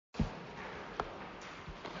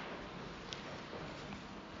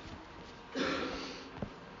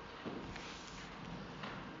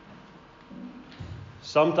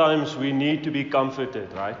Sometimes we need to be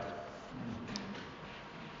comforted, right?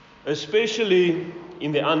 Especially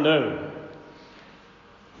in the unknown.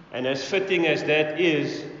 And as fitting as that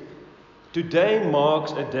is, today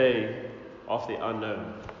marks a day of the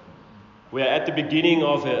unknown. We are at the beginning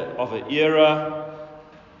of an era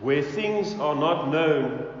where things are not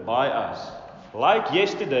known by us. Like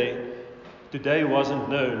yesterday, today wasn't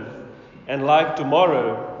known. And like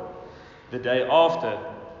tomorrow, the day after,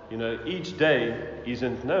 each day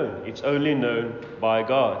isn't known. It's only known by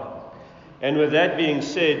God. And with that being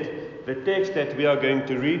said, the text that we are going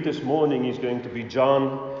to read this morning is going to be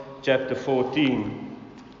John chapter 14.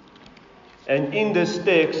 And in this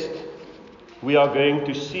text, we are going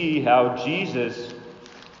to see how Jesus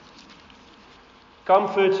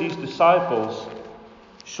comforts his disciples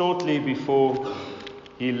shortly before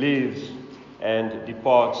he leaves and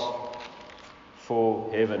departs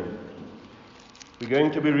for heaven. We're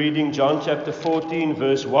going to be reading John chapter 14,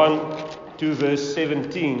 verse 1 to verse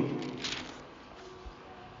 17.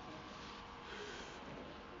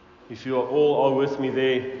 If you all are with me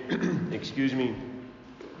there, excuse me.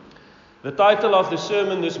 The title of the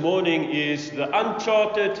sermon this morning is The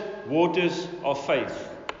Uncharted Waters of Faith.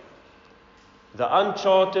 The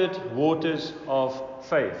Uncharted Waters of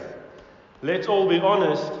Faith. Let's all be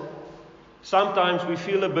honest. Sometimes we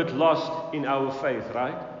feel a bit lost in our faith,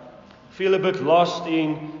 right? Feel a bit lost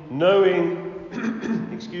in knowing,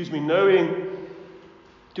 knowing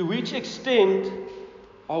to which extent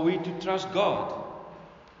are we to trust God?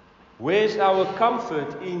 Where's our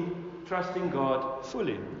comfort in trusting God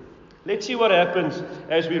fully? Let's see what happens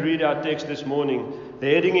as we read our text this morning. The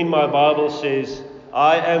heading in my Bible says,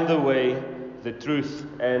 I am the way, the truth,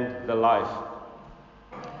 and the life.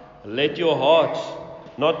 Let your hearts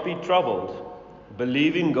not be troubled.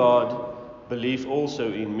 Believe in God, believe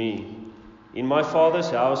also in me. In my Father's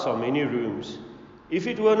house are many rooms. If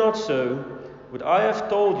it were not so, would I have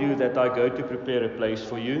told you that I go to prepare a place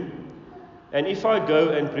for you? And if I go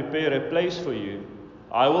and prepare a place for you,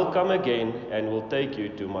 I will come again and will take you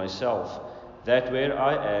to myself, that where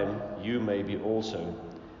I am, you may be also.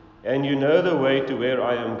 And you know the way to where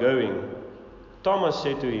I am going. Thomas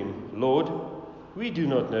said to him, Lord, we do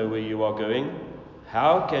not know where you are going.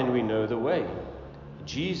 How can we know the way?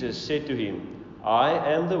 Jesus said to him, I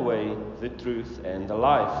am the way, the truth, and the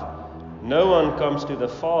life. No one comes to the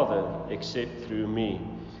Father except through me.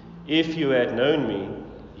 If you had known me,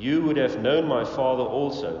 you would have known my Father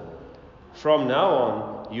also. From now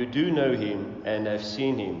on, you do know him and have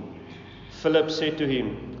seen him. Philip said to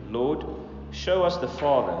him, Lord, show us the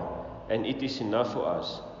Father, and it is enough for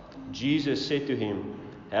us. Jesus said to him,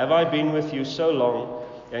 Have I been with you so long,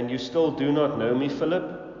 and you still do not know me,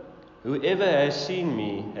 Philip? Whoever has seen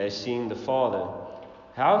me has seen the Father.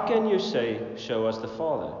 How can you say, Show us the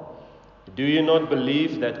Father? Do you not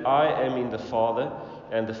believe that I am in the Father,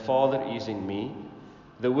 and the Father is in me?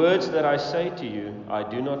 The words that I say to you, I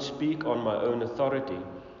do not speak on my own authority,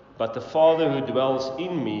 but the Father who dwells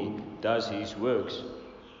in me does his works.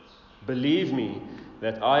 Believe me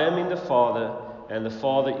that I am in the Father, and the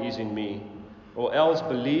Father is in me, or else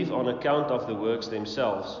believe on account of the works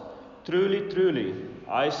themselves. Truly, truly,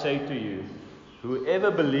 I say to you,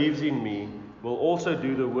 whoever believes in me will also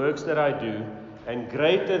do the works that I do, and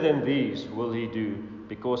greater than these will he do,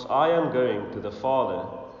 because I am going to the Father.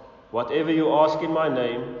 Whatever you ask in my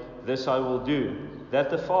name, this I will do, that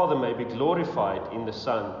the Father may be glorified in the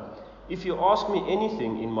Son. If you ask me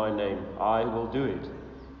anything in my name, I will do it.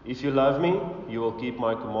 If you love me, you will keep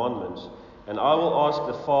my commandments. And I will ask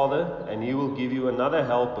the Father, and he will give you another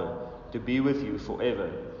helper to be with you forever,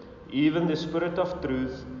 even the Spirit of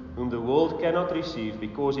truth, whom the world cannot receive,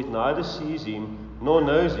 because it neither sees him nor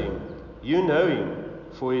knows him. You know him,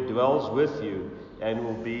 for he dwells with you and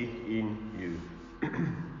will be in you.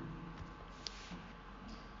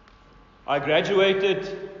 I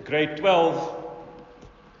graduated grade 12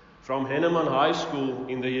 from Henneman High School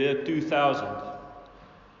in the year 2000.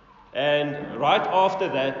 And right after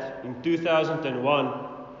that, in 2001,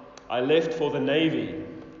 I left for the Navy.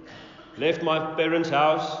 Left my parents'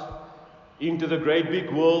 house, into the great big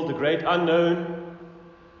world, the great unknown.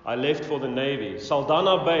 I left for the Navy.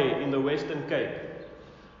 Saldanha Bay in the Western Cape.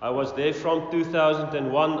 I was there from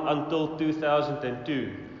 2001 until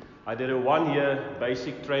 2002. I did a 1-year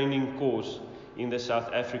basic training course in the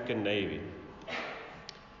South African Navy.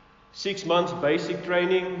 6 months basic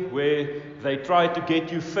training where they try to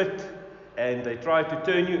get you fit and they try to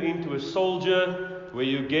turn you into a soldier, where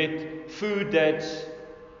you get food that's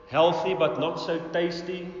healthy but not so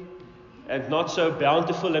tasty and not so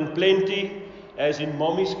bountiful and plenty as in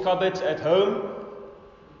mommy's cupboards at home,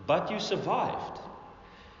 but you survived.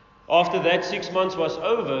 After that 6 months was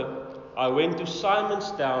over, I went to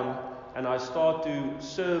Simonstown and I started to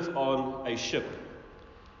serve on a ship.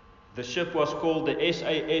 The ship was called the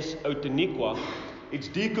SAS Outeniqua. It's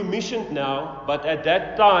decommissioned now, but at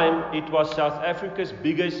that time it was South Africa's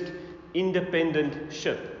biggest independent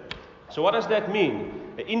ship. So what does that mean?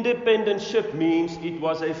 An independent ship means it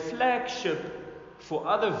was a flagship for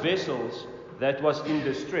other vessels that was in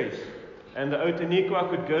distress. And the Outeniqua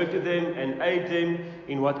could go to them and aid them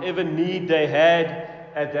in whatever need they had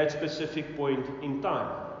at that specific point in time.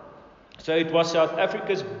 So it was South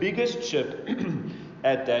Africa's biggest ship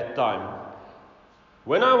at that time.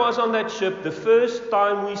 When I was on that ship, the first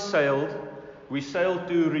time we sailed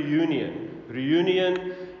to Reunion.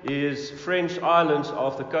 Reunion is French islands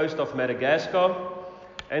off the coast of Madagascar.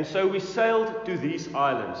 And so we sailed to these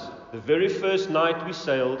islands. The very first night we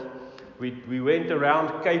sailed, we went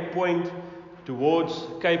around Cape Point towards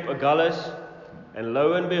Cape Agulhas, and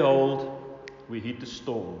lo and behold, we hit a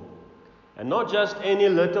storm. And not just any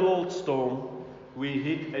little old storm, we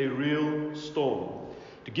hit a real storm.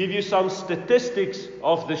 To give you some statistics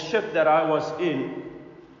of the ship that I was in,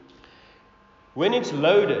 when it's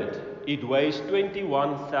loaded, it weighs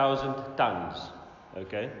 21,000 tons.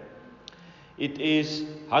 Okay? It is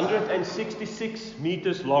 166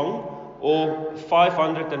 meters long, or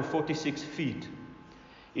 546 feet.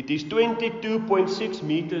 It is 22.6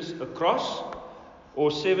 meters across,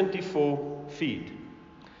 or 74 feet.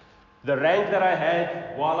 The rank that I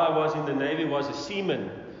had while I was in the Navy was a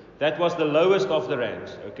seaman. That was the lowest of the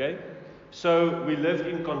ranks, okay? So we lived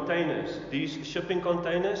in containers, these shipping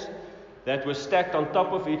containers that were stacked on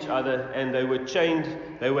top of each other, and they were chained,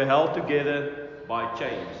 they were held together by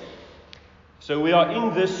chains. So we are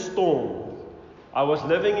in this storm. I was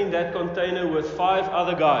living in that container with 5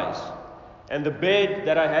 other guys, and the bed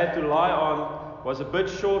that I had to lie on was a bit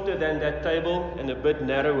shorter than that table and a bit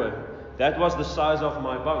narrower. That was the size of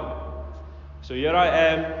my bunk. So here I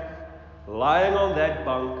am, lying on that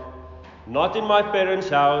bunk, not in my parents'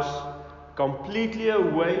 house, completely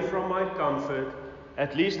away from my comfort.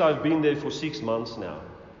 At least I've been there for 6 months now.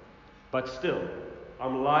 But still,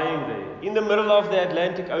 I'm lying there in the middle of the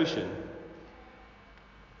Atlantic Ocean.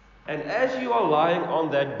 And as you are lying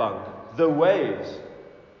on that bunk, the waves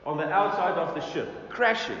on the outside of the ship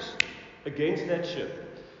crashes against that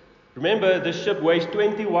ship. Remember, the ship weighs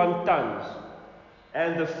 21 tons.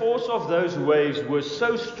 And the force of those waves was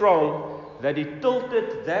so strong that it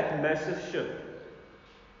tilted that massive ship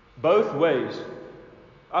both ways,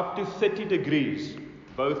 up to 30 degrees,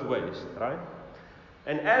 both ways, right?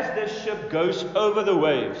 And as this ship goes over the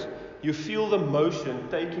waves, you feel the motion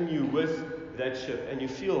taking you with that ship, and you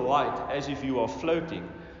feel light as if you are floating.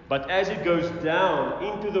 But as it goes down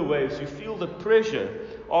into the waves, you feel the pressure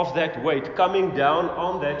of that weight coming down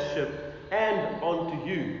on that ship and onto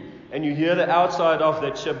you. And you hear the outside of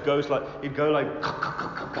that ship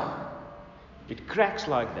it cracks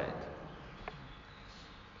like that.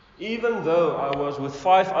 Even though I was with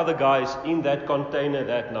 5 other guys in that container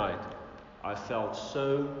that night, I felt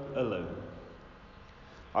so alone.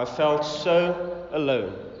 I felt so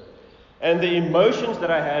alone. And the emotions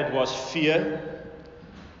that I had was fear.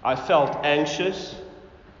 I felt anxious.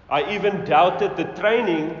 I even doubted the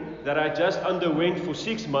training that I just underwent for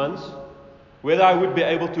 6 months, whether I would be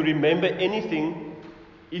able to remember anything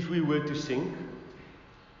if we were to sink.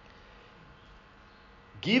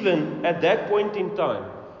 Given at that point in time,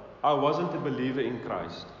 I wasn't a believer in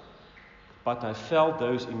Christ, but I felt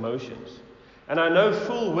those emotions. And I know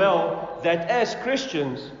full well that as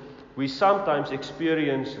Christians, we sometimes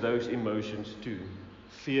experience those emotions too.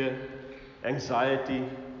 Fear, anxiety,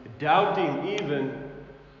 doubting even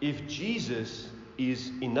if Jesus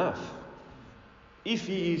is enough. If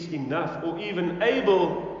He is enough, or even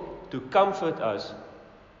able to comfort us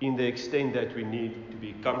in the extent that we need to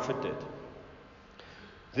be comforted.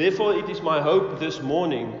 Therefore, it is my hope this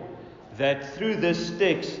morning that through this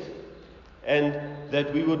text, and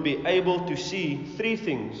that we would be able to see 3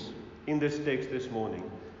 things in this text this morning.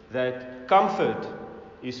 That comfort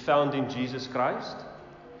is found in Jesus Christ,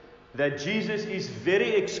 that Jesus is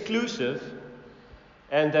very exclusive,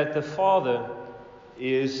 and that the Father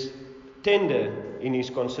is tender in His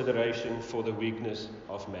consideration for the weakness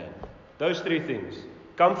of man. Those 3 things.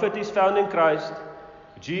 Comfort is found in Christ,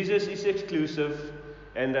 Jesus is exclusive,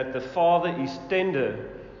 and that the Father is tender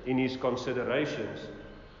in His considerations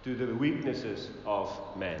to the weaknesses of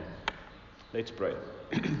man. Let's pray.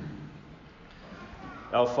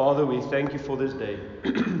 Our Father, we thank You for this day.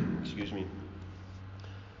 Excuse me.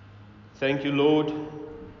 Thank You, Lord,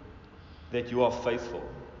 that You are faithful.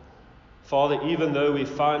 Father, even though we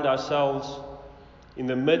find ourselves in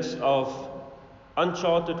the midst of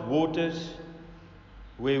uncharted waters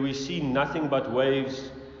where we see nothing but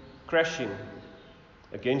waves crashing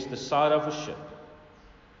against the side of a ship.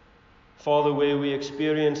 Father, where we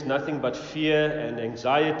experience nothing but fear and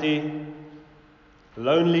anxiety,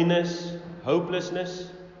 loneliness, hopelessness.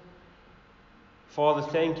 Father,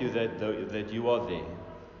 thank you that you are there.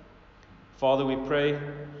 Father, we pray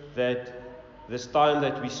that this time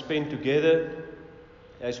that we spend together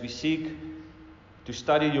as we seek to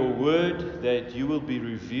study your word, that you will be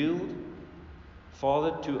revealed,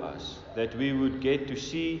 Father, to us, that we would get to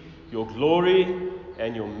see your glory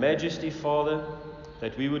and your majesty, Father,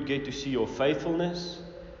 that we would get to see your faithfulness,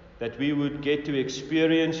 that we would get to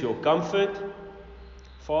experience your comfort,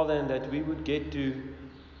 Father, and that we would get to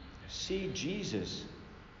see Jesus.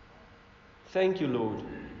 Thank you, Lord,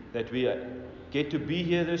 that we get to be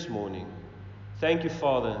here this morning. Thank you,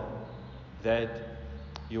 Father, that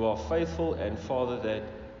you are faithful, and Father, that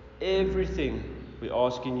everything we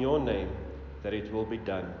ask in your name, that it will be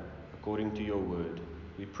done according to your word.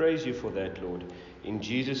 We praise you for that, Lord. In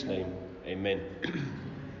Jesus' name, amen.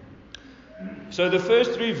 So the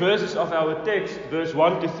first 3 verses of our text, verse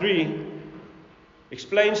 1 to 3,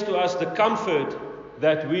 explains to us the comfort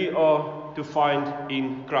that we are to find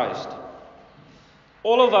in Christ.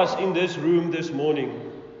 All of us in this room this morning,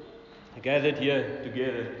 gathered here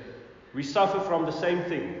together, we suffer from the same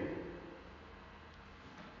thing.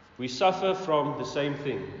 We suffer from the same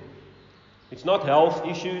thing. It's not health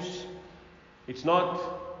issues. It's not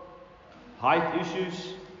height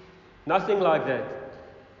issues. Nothing like that.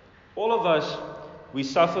 All of us, we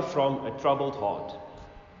suffer from a troubled heart.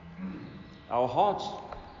 Our hearts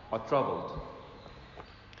are troubled.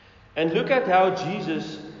 And look at how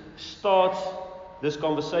Jesus starts this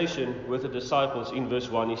conversation with the disciples in verse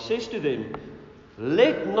 1. He says to them,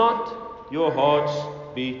 "Let not your hearts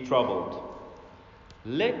be troubled.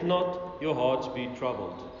 Let not your hearts be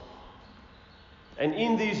troubled." And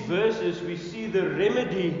in these verses we see the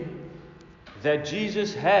remedy that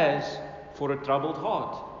Jesus has for a troubled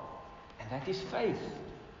heart. And that is faith.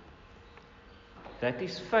 That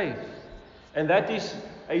is faith. And that is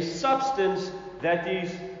a substance that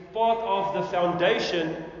is part of the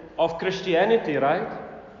foundation of Christianity, right?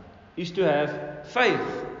 Is to have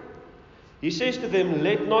faith. He says to them,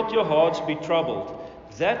 "Let not your hearts be troubled."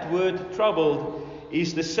 That word troubled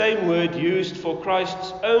is the same word used for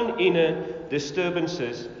Christ's own inner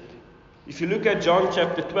disturbances. If you look at John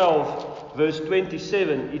chapter 12, verse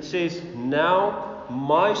 27, it says, "Now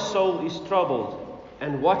my soul is troubled,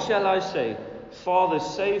 and what shall I say? Father,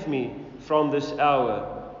 save me from this hour.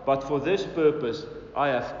 But for this purpose I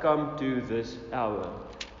have come to this hour."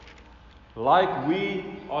 Like we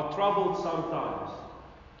are troubled sometimes,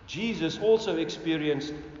 Jesus also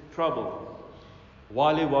experienced trouble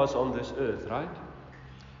while he was on this earth, right?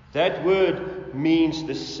 That word means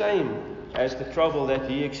the same as the trouble that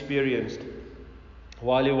he experienced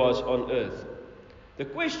while he was on earth. The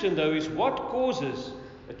question, though, is what causes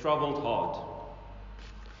a troubled heart?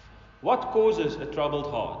 What causes a troubled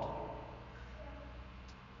heart?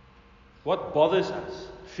 What bothers us?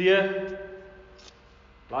 Fear,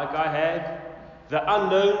 like I had. The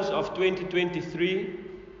unknowns of 2023.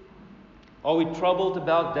 Are we troubled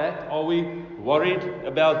about that? Are we worried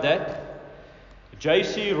about that?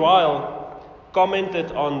 J.C. Ryle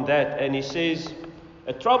commented on that, and he says,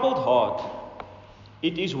 "A troubled heart,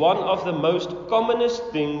 it is one of the most commonest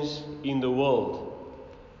things in the world.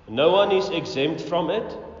 No one is exempt from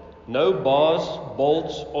it. No bars,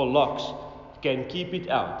 bolts, or locks can keep it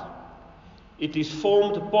out. It is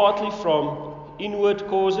formed partly from inward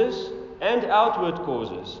causes and outward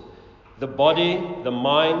causes, the body, the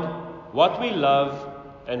mind, what we love,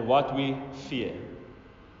 and what we fear."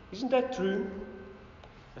 Isn't that true?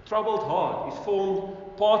 A troubled heart is formed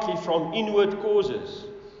partly from inward causes,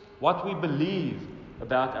 what we believe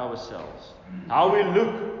about ourselves, how we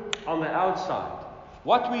look on the outside,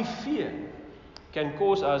 what we fear can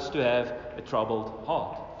cause us to have a troubled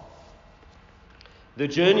heart. The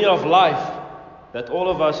journey of life that all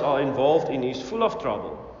of us are involved in is full of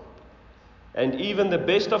trouble. And even the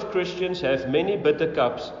best of Christians have many bitter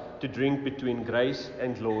cups to drink between grace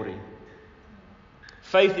and glory.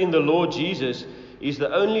 Faith in the Lord Jesus is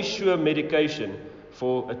the only sure medication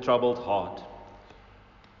for a troubled heart.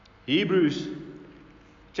 Hebrews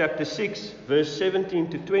chapter 6, verse 17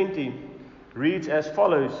 to 20 reads as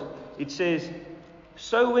follows. It says,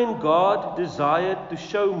 "So when God desired to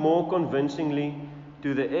show more convincingly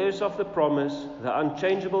to the heirs of the promise the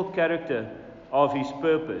unchangeable character of his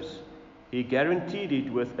purpose, he guaranteed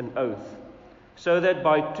it with an oath, so that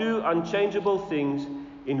by 2 unchangeable things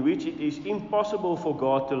in which it is impossible for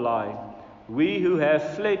God to lie, we who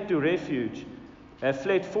have fled to refuge have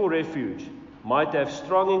fled for refuge, might have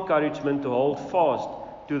strong encouragement to hold fast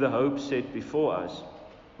to the hope set before us.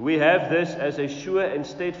 We have this as a sure and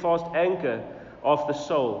steadfast anchor of the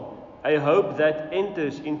soul, a hope that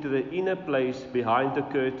enters into the inner place behind the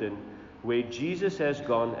curtain, where Jesus has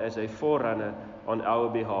gone as a forerunner on our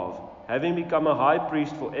behalf, having become a high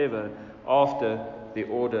priest forever after the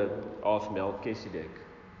order of Melchizedek.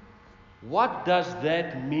 What does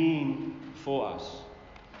that mean for us?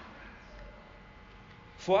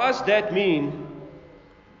 For us, that means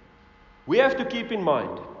we have to keep in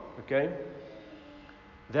mind, okay,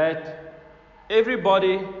 that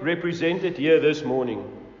everybody represented here this morning,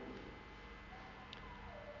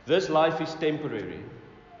 this life is temporary.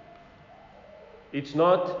 It's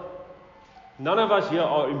not, none of us here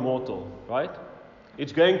are immortal, right?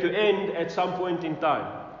 It's going to end at some point in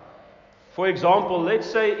time. For example, let's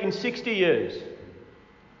say in 60 years,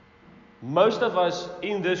 most of us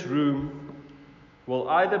in this room will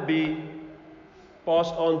either be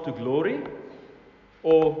passed on to glory,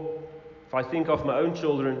 or if I think of my own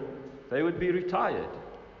children, they would be retired,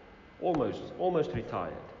 almost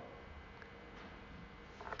retired.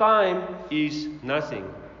 Time is nothing.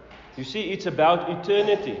 You see, it's about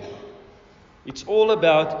eternity. It's all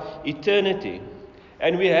about eternity.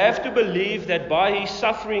 And we have to believe that by His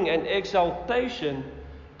suffering and exaltation,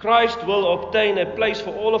 Christ will obtain a place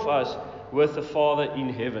for all of us with the Father in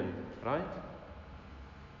heaven. Right?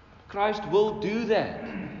 Christ will do that.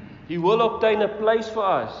 He will obtain a place for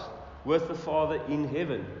us with the Father in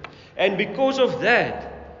heaven. And because of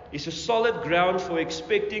that, is a solid ground for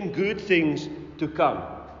expecting good things to come.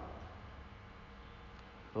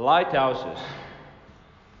 Lighthouses.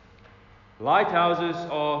 Lighthouses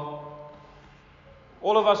are,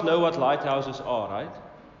 all of us know what lighthouses are, right?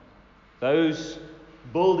 Those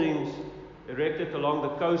buildings erected along the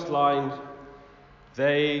coastlines,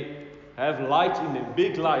 they have lights in them,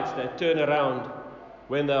 big lights that turn around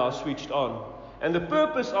when they are switched on. And the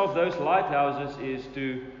purpose of those lighthouses is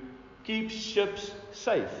to keep ships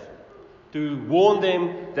safe, to warn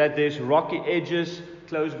them that there's rocky edges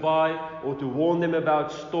close by, or to warn them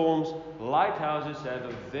about storms. Lighthouses have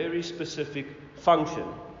a very specific function.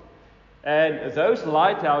 And those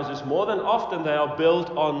lighthouses, more than often, they are built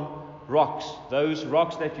on rocks. Those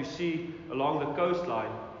rocks that you see along the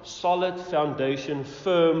coastline, solid foundation,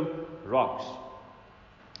 firm rocks.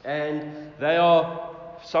 And they are,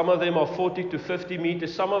 some of them are 40 to 50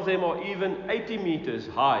 meters, some of them are even 80 meters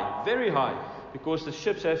high, very high, because the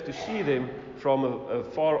ships have to see them from a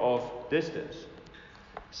far off distance.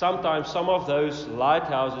 Sometimes some of those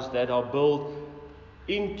lighthouses that are built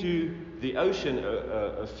into the ocean,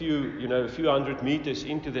 a few hundred meters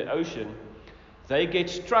into the ocean, they get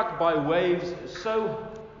struck by waves so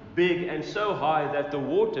big and so high that the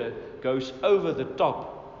water goes over the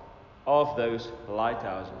top of those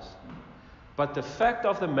lighthouses. But the fact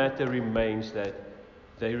of the matter remains that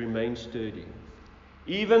they remain sturdy.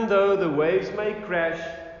 Even though the waves may crash,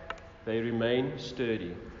 they remain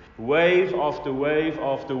sturdy. Wave after wave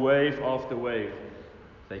after wave after wave.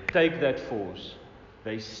 They take that force.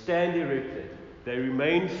 They stand erected. They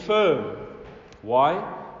remain firm. Why?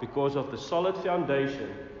 Because of the solid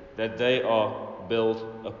foundation that they are built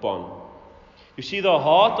upon. You see, the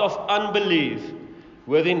heart of unbelief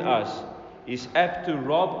within us is apt to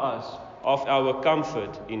rob us of our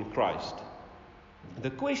comfort in Christ.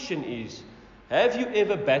 The question is, have you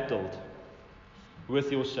ever battled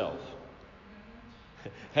with yourself?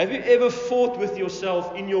 Have you ever fought with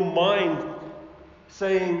yourself in your mind,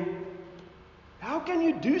 saying, how can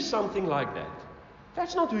you do something like that?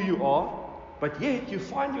 That's not who you are, but yet you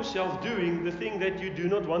find yourself doing the thing that you do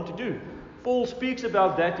not want to do. Paul speaks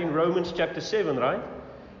about that in Romans chapter 7, right?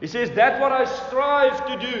 He says, that what I strive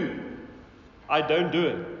to do, I don't do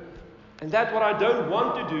it. And that what I don't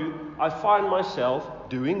want to do, I find myself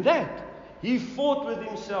doing that. He fought with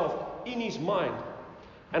himself in his mind.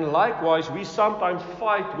 And likewise, we sometimes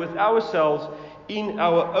fight with ourselves in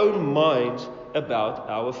our own minds about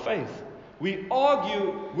our faith. We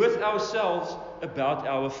argue with ourselves about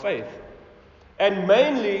our faith. And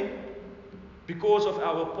mainly because of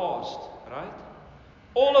our past, right?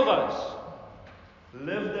 All of us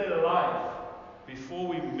lived a life before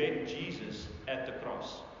we met Jesus at the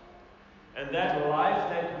cross. And that life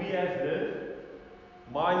that we have lived,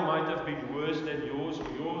 mine might have been worse than yours, or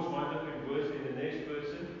yours might have been worse than the next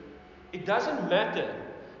person. It doesn't matter.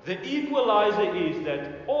 The equalizer is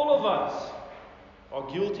that all of us are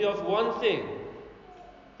guilty of one thing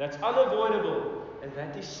that's unavoidable, and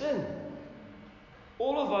that is sin.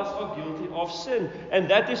 All of us are guilty of sin, and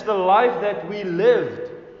that is the life that we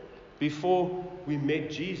lived before we met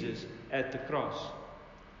Jesus at the cross.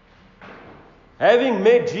 Having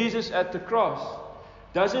met Jesus at the cross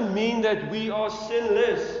doesn't mean that we are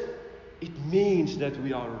sinless. It means that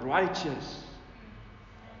we are righteous.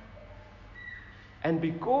 And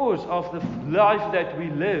because of the life that we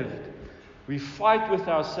lived, we fight with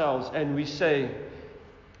ourselves and we say,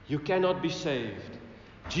 you cannot be saved.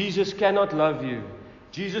 Jesus cannot love you.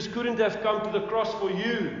 Jesus couldn't have come to the cross for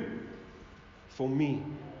you, for me,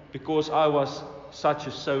 because I was such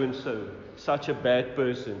a so-and-so, such a bad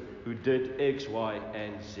person who did X, Y,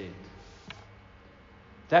 and Z.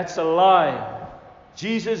 That's a lie.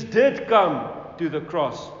 Jesus did come to the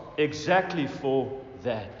cross exactly for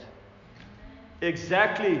that.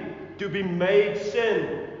 Exactly to be made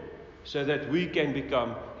sin so that we can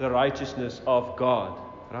become the righteousness of God.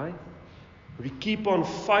 Right? We keep on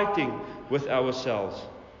fighting with ourselves.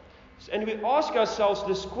 And we ask ourselves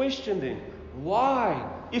this question then. Why?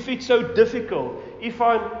 If it's so difficult, if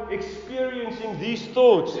I'm experiencing these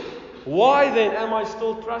thoughts, why then am I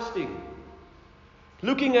still trusting?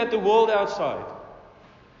 Looking at the world outside.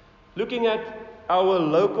 Looking at our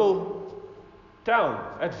local town,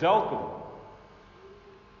 at Welkom.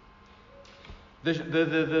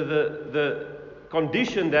 The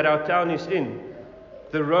condition that our town is in.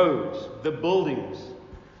 The roads, the buildings.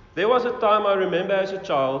 There was a time I remember as a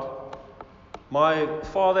child, my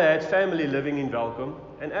father had family living in Welkom.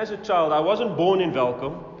 And as a child, I wasn't born in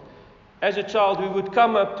Welkom. As a child, we would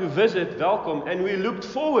come up to visit Welkom and we looked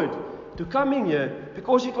forward to coming here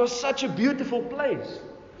because it was such a beautiful place.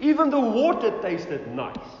 Even the water tasted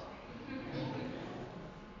nice.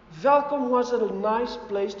 Welkom was a nice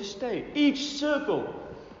place to stay. Each circle,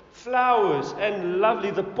 flowers and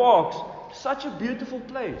lovely, the parks, such a beautiful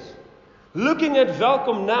place. Looking at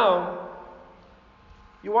Welkom now,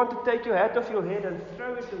 you want to take your hat off your head and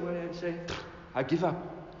throw it away and say, I give up.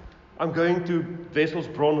 I'm going to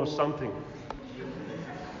Wesselsbron or something.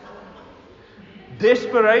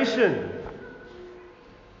 Desperation.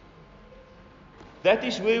 That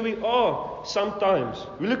is where we are sometimes.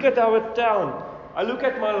 We look at our town. I look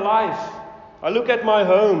at my life. I look at my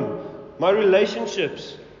home, my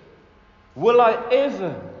relationships. Will I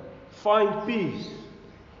ever find peace?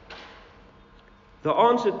 The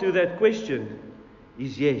answer to that question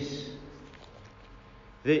is yes.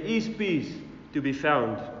 There is peace to be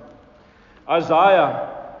found.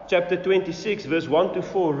 Isaiah chapter 26 verse 1 to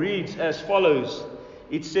 4 reads as follows.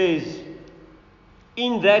 It says,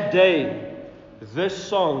 in that day this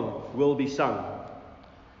song will be sung.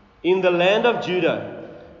 In the land of Judah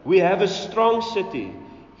we have a strong city.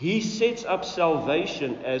 He sets up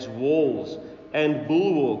salvation as walls and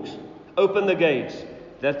bulwarks. Open the gates,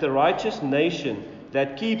 that the righteous nation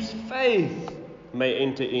that keeps faith may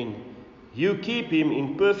enter in. You keep him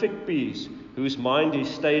in perfect peace, whose mind is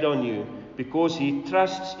stayed on you, because he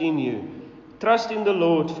trusts in you. Trust in the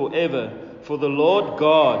Lord forever, for the Lord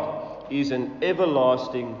God is an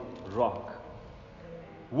everlasting rock.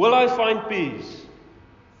 Will I find peace?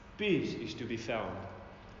 Peace is to be found.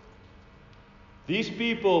 These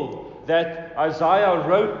people that Isaiah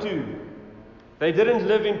wrote to, they didn't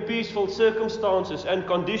live in peaceful circumstances and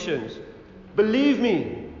conditions. Believe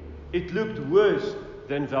me, it looked worse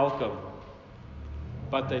than Welkom.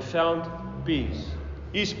 But they found peace.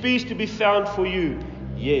 Is peace to be found for you?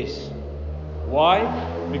 Yes. Why?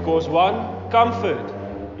 Because one, comfort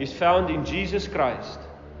is found in Jesus Christ.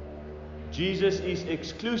 Jesus is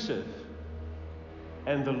exclusive.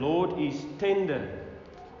 And the Lord is tender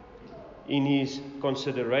in his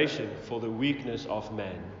consideration for the weakness of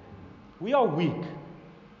man. We are weak.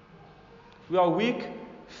 We are weak,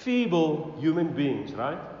 feeble human beings,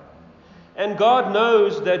 right? And God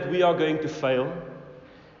knows that we are going to fail.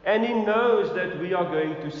 And he knows that we are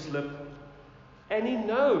going to slip. And he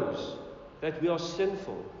knows that we are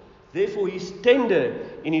sinful. Therefore, he's tender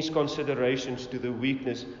in his considerations to the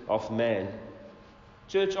weakness of man.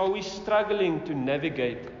 Church, are we struggling to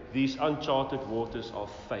navigate these uncharted waters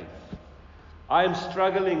of faith? I am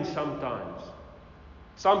struggling sometimes.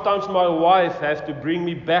 Sometimes my wife has to bring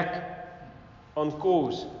me back on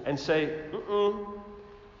course and say,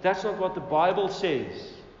 that's not what the Bible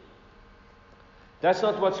says. That's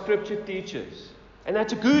not what Scripture teaches. And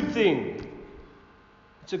that's a good thing.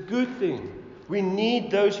 It's a good thing. We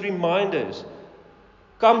need those reminders.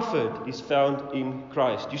 Comfort is found in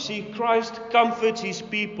Christ. You see, Christ comforts his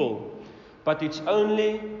people, but it's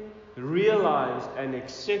only realized and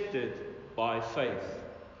accepted by faith.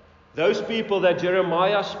 Those people that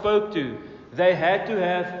Jeremiah spoke to, they had to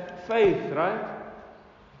have faith, right?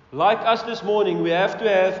 Like us this morning, we have to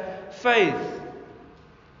have faith.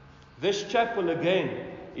 This chapel again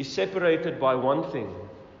is separated by one thing.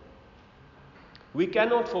 We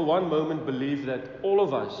cannot for one moment believe that all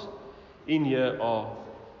of us in here are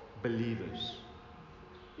believers.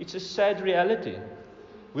 It's a sad reality.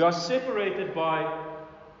 We are separated by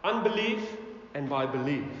unbelief and by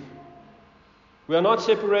belief. We are not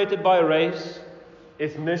separated by race,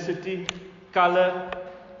 ethnicity, color,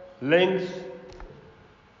 length,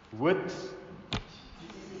 width.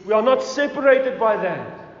 We are not separated by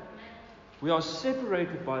that. We are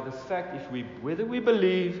separated by the fact whether we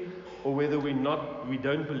believe or whether we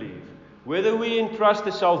don't believe. Whether we entrust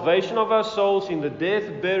the salvation of our souls in the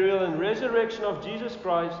death, burial, and resurrection of Jesus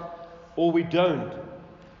Christ, or we don't.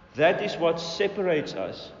 That is what separates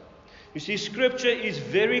us. You see, Scripture is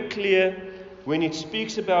very clear when it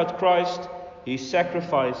speaks about Christ, His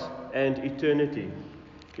sacrifice, and eternity.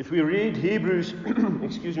 If we read Hebrews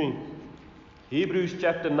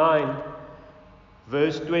chapter 9,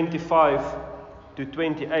 verse 25 to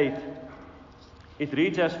 28, it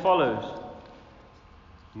reads as follows: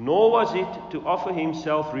 Nor was it to offer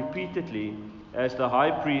himself repeatedly, as the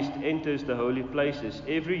high priest enters the holy places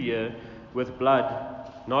every year with blood,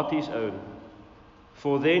 not his own.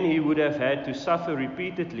 For then he would have had to suffer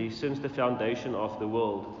repeatedly since the foundation of the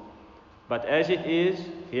world. But as it is,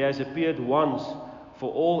 he has appeared once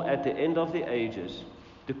for all at the end of the ages,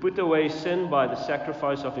 to put away sin by the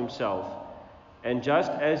sacrifice of himself. And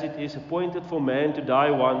just as it is appointed for man to die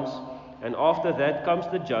once, and after that comes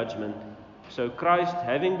the judgment, so Christ,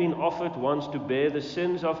 having been offered once to bear the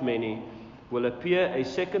sins of many, will appear a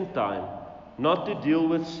second time, not to deal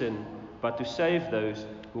with sin, but to save those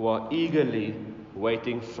who are eagerly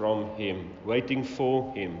waiting for him.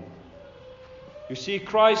 You see,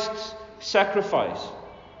 Christ's sacrifice,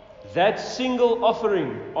 that single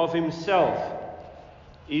offering of himself,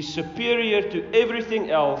 is superior to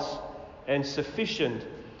everything else and sufficient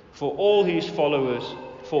for all his followers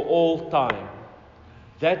for all time.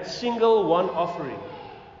 That single one offering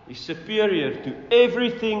is superior to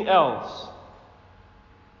everything else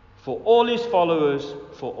for all his followers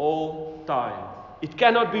for all time. It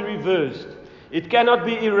cannot be reversed. It cannot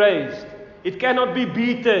be erased. It cannot be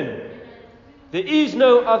beaten. There is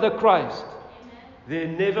no other Christ. There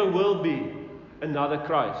never will be another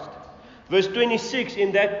Christ. Verse 26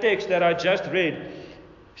 in that text that I just read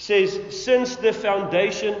says, since the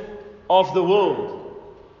foundation of the world.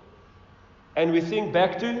 And we think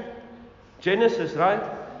back to Genesis, right?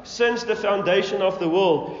 Since the foundation of the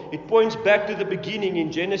world. It points back to the beginning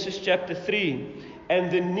in Genesis chapter 3 and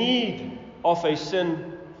the need of a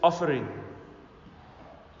sin offering.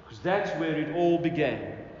 Because that's where it all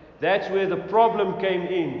began. That's where the problem came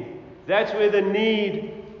in. That's where the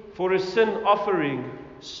need for a sin offering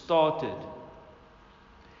started.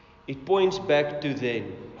 It points back to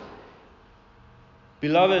then.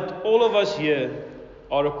 Beloved, all of us here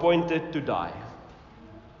are appointed to die.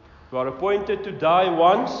 We are appointed to die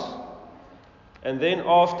once, and then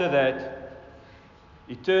after that,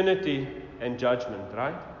 eternity and judgment,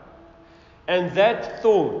 right? And that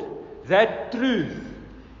thought, that truth,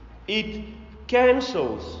 it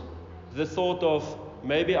cancels the thought of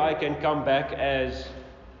maybe I can come back as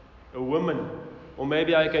a woman, or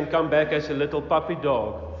maybe I can come back as a little puppy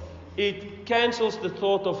dog. It cancels the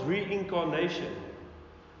thought of reincarnation.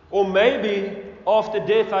 Or maybe after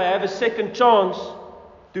death I have a second chance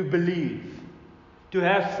to believe, to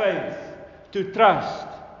have faith, to trust.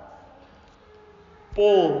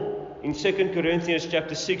 Paul in 2 Corinthians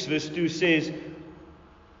chapter 6 verse 2 says,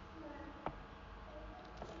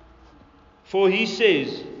 for he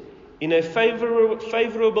says, in a favorable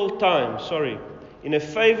time,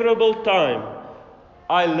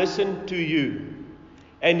 I listened to you,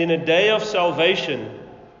 and in a day of salvation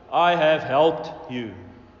I have helped you.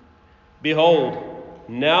 Behold,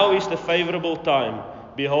 now is the favorable time.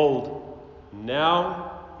 Behold,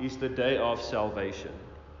 now is the day of salvation.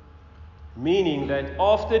 Meaning that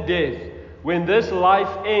after death, when this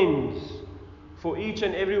life ends for each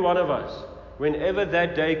and every one of us, whenever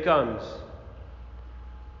that day comes,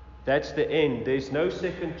 that's the end. There's no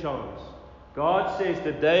second chance. God says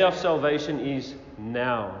the day of salvation is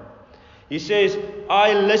now. He says,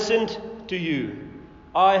 I listened to you.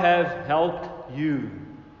 I have helped you.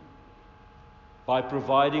 By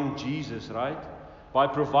providing Jesus, right? By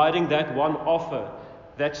providing that one offer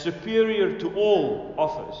that's superior to all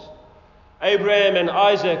offers. Abraham and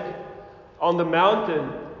Isaac on the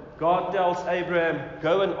mountain, God tells Abraham,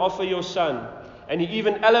 go and offer your son. And he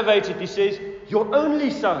even elevates it. He says, your only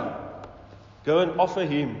son, go and offer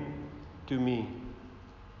him to me.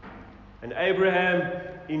 And Abraham,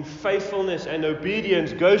 in faithfulness and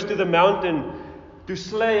obedience, goes to the mountain to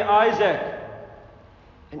slay Isaac.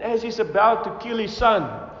 And as he's about to kill his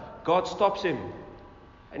son, God stops him.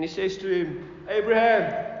 And he says to him,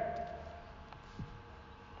 Abraham,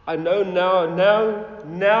 I know now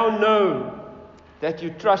know that you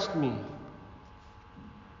trust me.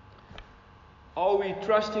 Are we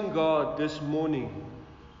trusting God this morning?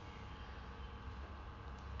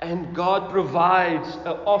 And God provides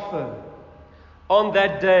an offer on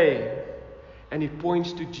that day, and He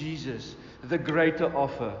points to Jesus, the greater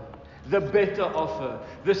offer, the better offer,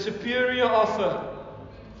 the superior offer.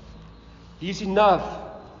 He's enough.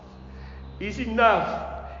 He's enough.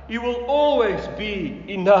 He will always be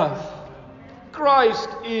enough. Christ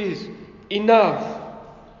is enough.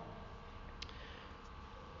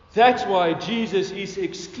 That's why Jesus is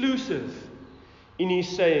exclusive in His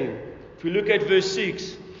saying. If we look at verse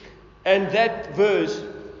 6, and that verse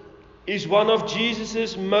is one of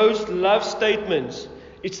Jesus' most loved statements.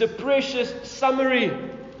 It's a precious summary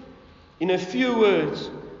in a few words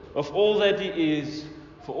of all that He is,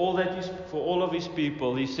 for all of His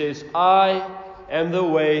people. He says, I am the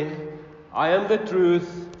way, I am the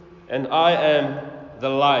truth, and I am the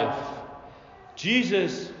life.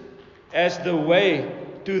 Jesus, as the way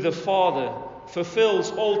to the Father,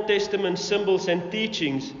 fulfills Old Testament symbols and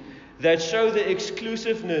teachings that show the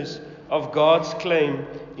exclusiveness of God's claim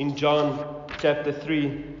in John chapter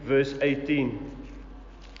 3, verse 18.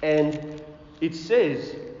 And it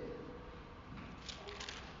says,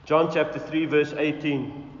 John chapter 3, verse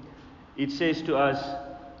 18, it says to us,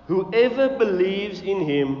 whoever believes in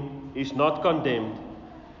Him is not condemned,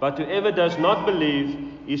 but whoever does not believe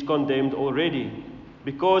is condemned already,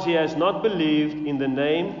 because he has not believed in the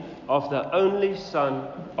name of the only Son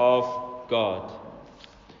of God.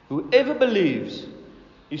 Whoever believes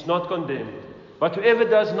is not condemned, but whoever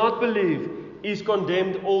does not believe is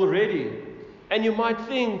condemned already. And you might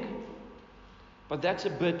think, but that's a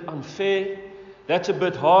bit unfair, that's a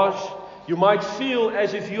bit harsh. You might feel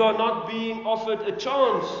as if you are not being offered a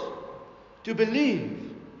chance to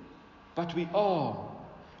believe, but we are.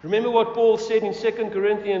 Remember what Paul said in 2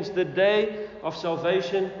 Corinthians, the day of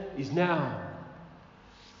salvation is now.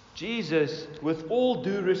 Jesus, with all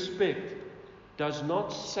due respect, does not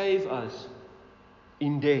save us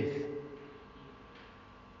in death.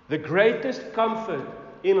 The greatest comfort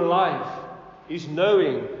in life is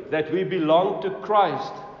knowing that we belong to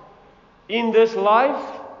Christ in this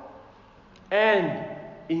life and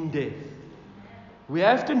in death. We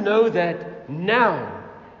have to know that now.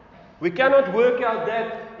 We cannot work out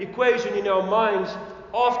that equation in our minds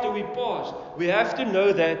after we pass. We have to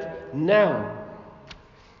know that now.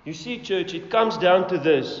 You see, church, it comes down to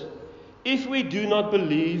this. If we do not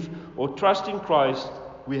believe or trust in Christ,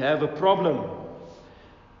 we have a problem.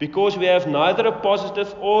 Because we have neither a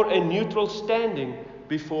positive or a neutral standing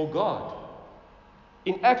before God.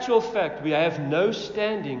 In actual fact, we have no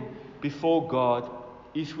standing before God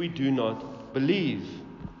if we do not believe.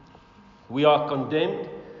 We are condemned,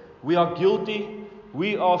 we are guilty,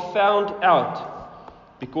 we are found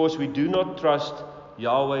out because we do not trust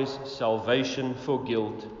Yahweh's salvation for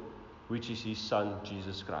guilt, which is His Son,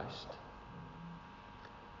 Jesus Christ.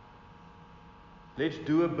 Let's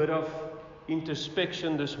do a bit of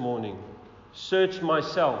introspection this morning. Search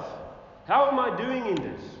myself. How am I doing in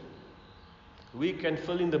this? We can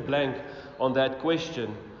fill in the blank on that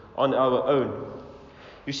question on our own.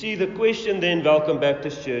 You see, the question then, Welcome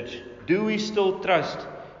Baptist Church, do we still trust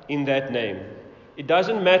in that name? It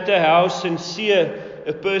doesn't matter how sincere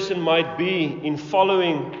a person might be in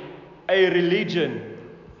following a religion.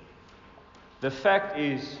 The fact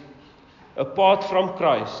is, apart from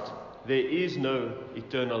Christ, there is no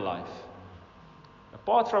eternal life.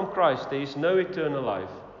 Apart from Christ, there is no eternal life.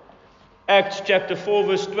 Acts chapter 4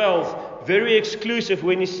 verse 12, very exclusive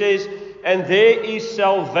when he says, and there is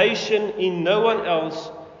salvation in no one else,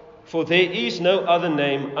 for there is no other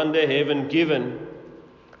name under heaven given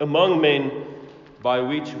among men by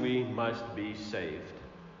which we must be saved.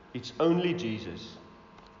 It's only Jesus.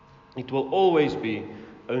 It will always be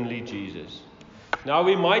only Jesus. Now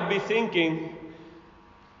we might be thinking,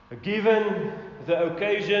 given the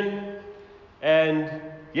occasion and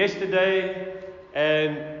yesterday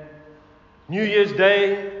and New Year's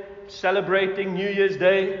Day, celebrating New Year's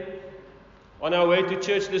Day, on our way to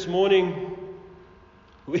church this morning,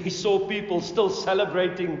 we saw people still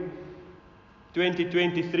celebrating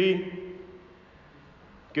 2023.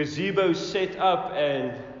 Gazebos set up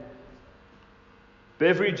and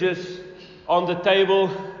beverages on the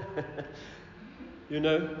table.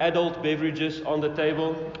 Adult beverages on the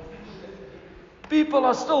table. People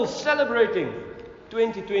are still celebrating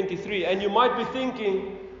 2023. And you might be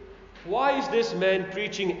thinking, why is this man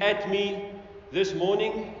preaching at me this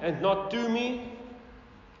morning and not to me?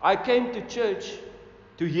 I came to church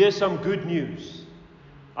to hear some good news.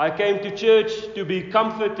 I came to church to be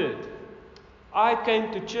comforted. I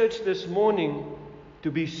came to church this morning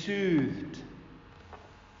to be soothed.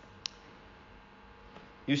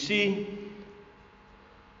 You see,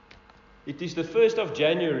 it is the 1st of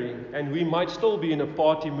January, and we might still be in a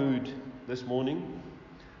party mood this morning.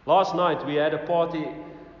 Last night we had a party.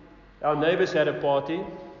 Our neighbors had a party.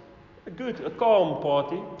 A calm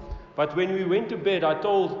party. But when we went to bed, I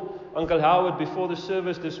told Uncle Howard before the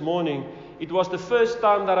service this morning, it was the first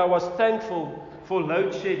time that I was thankful for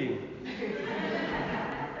load shedding.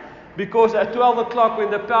 Because at 12 o'clock when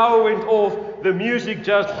the power went off, the music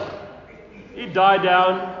it died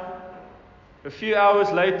down. A few hours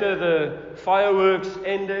later, the fireworks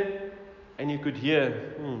ended, and you could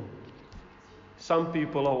hear, some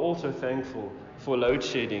people are also thankful for load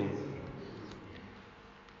shedding.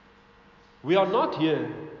 We are not here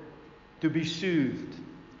to be soothed.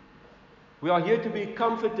 We are here to be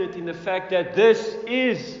comforted in the fact that this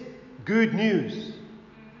is good news.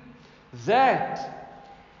 That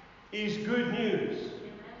is good news.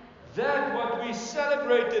 That what we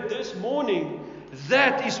celebrated this morning,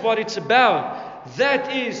 that is what it's about.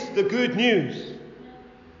 That is the good news.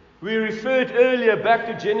 We referred earlier back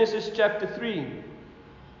to Genesis chapter 3.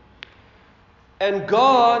 And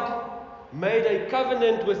God made a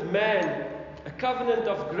covenant with man, a covenant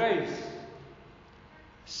of grace,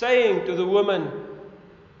 saying to the woman,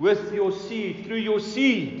 with your seed, through your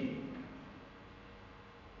seed,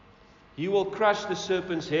 he will crush the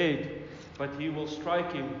serpent's head, but he will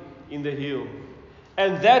strike him in the heel.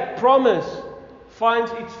 And that promise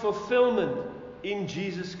finds its fulfillment in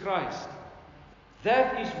Jesus Christ.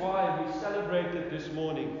 That is why we celebrated this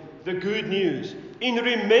morning the good news, in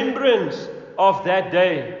remembrance of that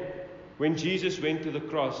day when Jesus went to the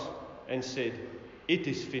cross and said, "It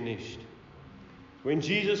is finished." When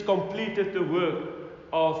Jesus completed the work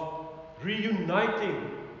of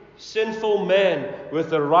reuniting sinful man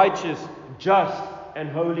with a righteous, just, and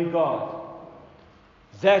holy God.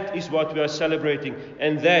 That is what we are celebrating,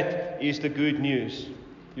 and that is the good news.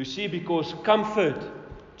 You see, because comfort,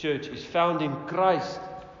 church, is found in Christ.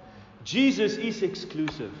 Jesus is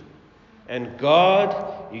exclusive, and God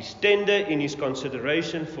is tender in his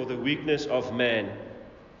consideration for the weakness of man.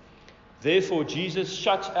 Therefore, Jesus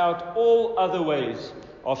shuts out all other ways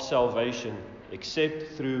of salvation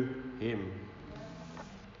except through him.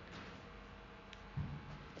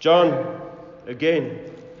 John, again.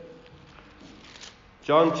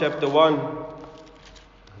 John chapter 1,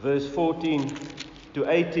 verse 14 to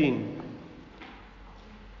 18.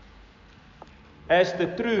 As the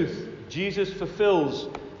truth, Jesus fulfills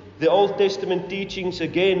the Old Testament teachings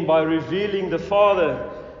again by revealing the Father.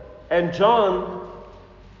 And John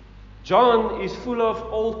is full of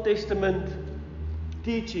Old Testament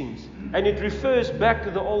teachings, and it refers back to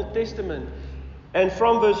the Old Testament. And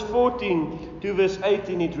from verse 14 to verse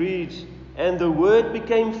 18 it reads, "And the Word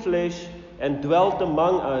became flesh and dwelt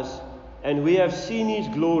among us, and we have seen his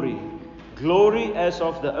glory, glory as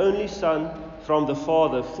of the only Son from the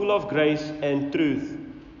Father, full of grace and truth.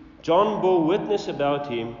 John bore witness about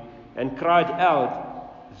him and cried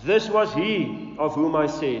out, 'This was he of whom I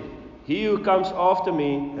said, he who comes after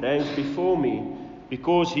me ranks before me,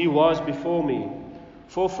 because he was before me.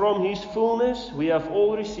 For from his fullness we have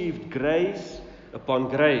all received grace upon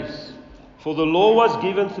grace. For the law was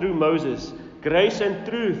given through Moses, grace and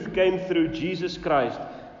truth came through Jesus Christ.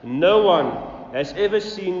 No one has ever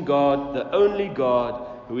seen God, the only God,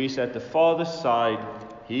 who is at the Father's side.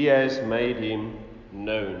 He has made him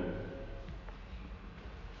known.'"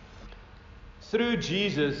 Through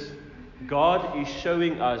Jesus, God is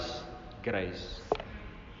showing us grace.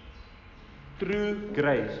 Through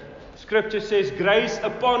grace. Scripture says grace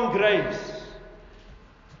upon grace.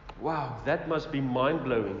 Wow, that must be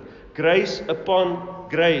mind-blowing. Grace upon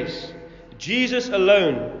grace. Jesus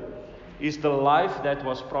alone is the life that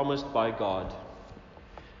was promised by God.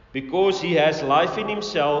 Because he has life in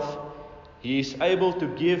himself, he is able to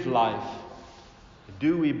give life.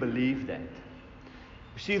 Do we believe that?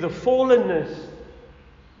 You see, the fallenness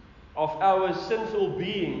of our sinful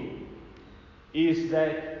being is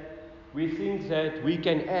that we think that we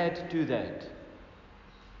can add to that.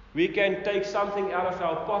 We can take something out of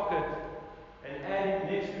our pocket and add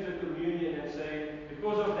it next to the communion and say,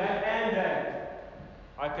 because of that and that,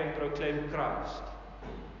 I can proclaim Christ.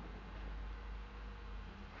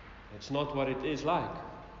 It's not what it is like.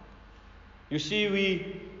 You see,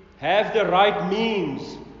 we have the right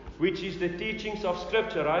means, which is the teachings of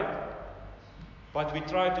Scripture, right? But we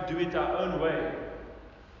try to do it our own way.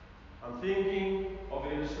 I'm thinking of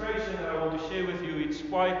an illustration that I want to share with you. It's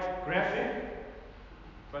quite graphic,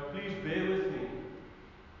 but please bear with me.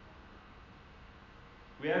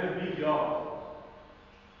 We have a big yard.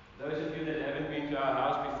 Those of you that haven't to our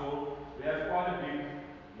house before, we have quite a big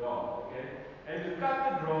yard, okay? And to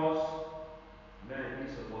cut the grass, man,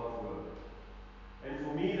 it's a lot of work. And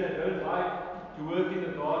for me that don't like to work in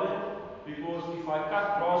the garden, because if I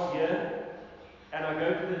cut grass here, and I go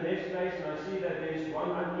to the next place and I see that there's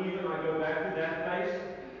one uneven, I go back to that place,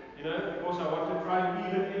 because I want to try and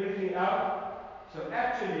even everything out. So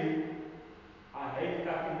actually, I hate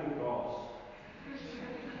cutting the grass.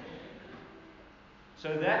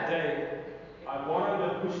 So that day, I borrowed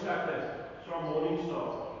a bush cutter from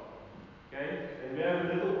Morningstar. Okay? And we have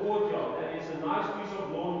a little courtyard, and it's a nice piece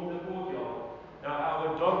of lawn in the courtyard. Now,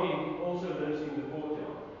 our doggy also lives in the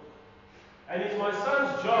courtyard. And it's my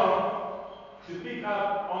son's job to pick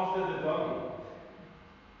up after the doggy.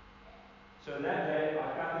 So that day,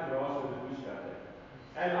 I cut the grass with a bush cutter.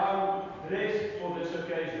 And I'm dressed for this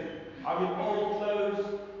occasion. I'm in old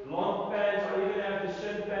clothes, long pants, I even have the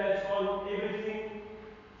shin pads on, everything.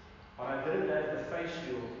 But I didn't have the face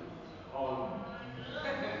shield on.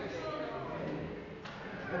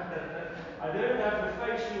 I didn't have the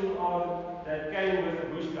face shield on that came with the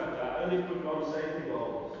bush cutter. I only put on safety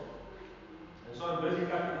goggles. And so I'm busy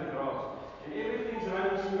cutting the grass. And everything's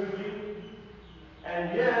running smoothly. And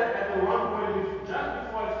here, at the one point, just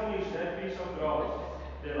before I finish that piece of grass,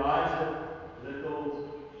 there lies a little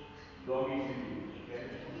doggy feeding. Okay?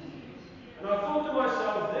 And I thought to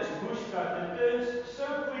myself, this bush cutter turns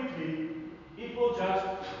so quickly, it will just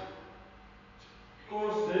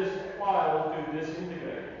cause this pile to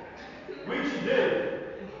disintegrate. Which it did.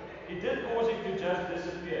 It did cause it to just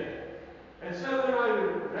disappear. And so when I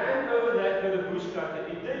ran over that with a bush cutter,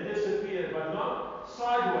 it did disappear, but not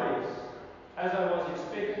sideways as I was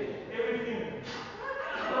expecting. Everything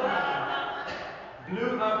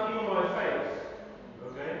blew up in my face.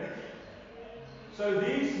 Okay? So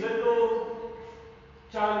these little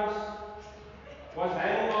chunks was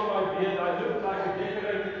hanging on my beard. I looked like a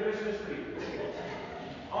decorated Christmas tree.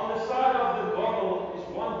 On the side of the bottle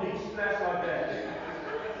is one big splash like that.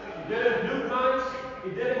 It didn't look nice.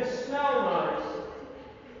 It didn't smell nice.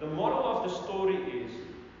 The moral of the story is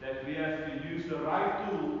that we have to use the right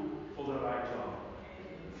tool for the right job.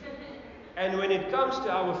 And when it comes to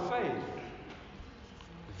our faith,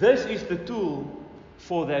 this is the tool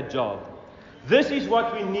for that job. This is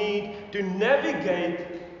what we need to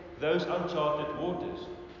navigate those uncharted waters.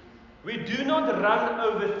 We do not run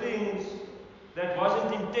over things that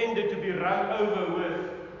wasn't intended to be run over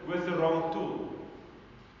with the wrong tool.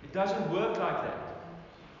 It doesn't work like that.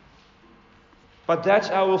 But that's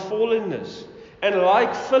our fallenness. And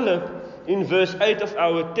like Philip, in verse 8 of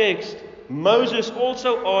our text, Moses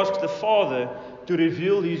also asked the Father to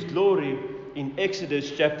reveal his glory in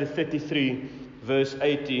Exodus chapter 33, verse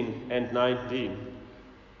 18 and 19.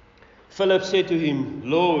 Philip said to him,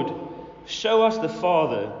 Lord, show us the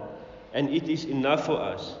Father, and it is enough for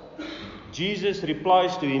us. Jesus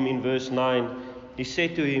replies to him in verse 9. He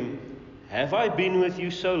said to him, have I been with you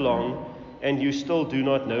so long, and you still do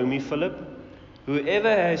not know me, Philip? Whoever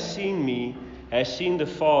has seen me has seen the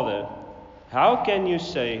Father. How can you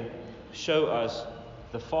say, show us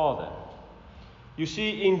the Father? You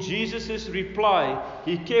see, in Jesus' reply,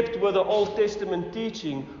 he kept with the Old Testament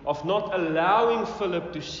teaching of not allowing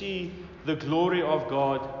Philip to see the glory of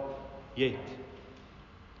God yet.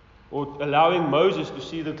 Or allowing Moses to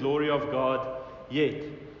see the glory of God yet.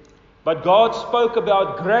 But God spoke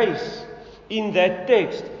about grace in that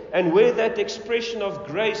text. And where that expression of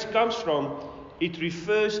grace comes from, it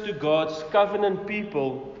refers to God's covenant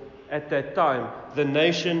people at that time, the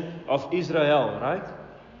nation of Israel, right?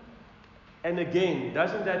 And again,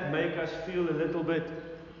 doesn't that make us feel a little bit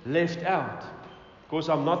left out? Because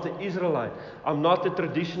I'm not an Israelite. I'm not a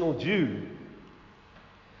traditional Jew.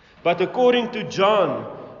 But according to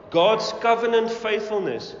John, God's covenant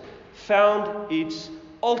faithfulness found its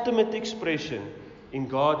ultimate expression in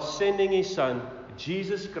God sending His Son,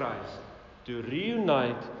 Jesus Christ, to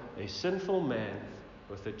reunite a sinful man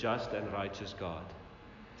with a just and righteous God.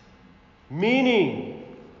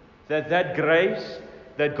 Meaning that grace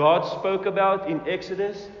that God spoke about in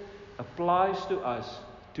Exodus applies to us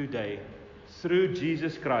today through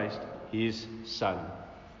Jesus Christ, His Son.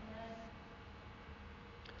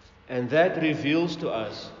 And that reveals to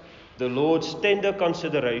us the Lord's tender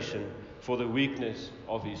consideration for the weakness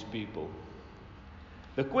of His people.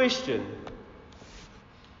 The question,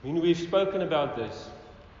 we've spoken about this,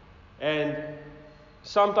 and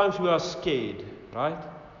sometimes we are scared, right?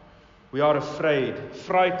 We are afraid,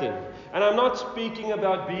 frightened. And I'm not speaking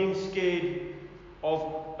about being scared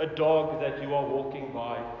of a dog that you are walking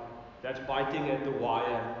by that's biting at the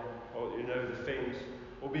wire or the fence,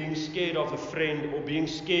 or being scared of a friend, or being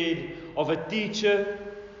scared of a teacher.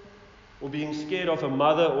 or being scared of a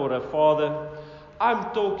mother or a father.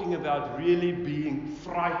 I'm talking about really being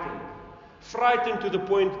frightened. Frightened to the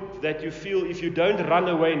point that you feel if you don't run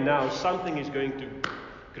away now, something is going to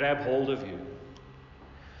grab hold of you.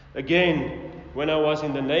 Again, when I was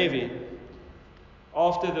in the Navy,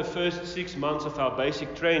 after the first 6 months of our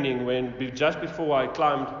basic training, just before I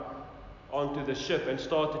climbed onto the ship and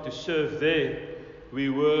started to serve there, we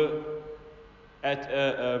were at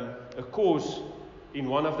a course in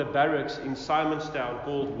one of the barracks in Simonstown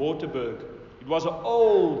called Waterberg. It was an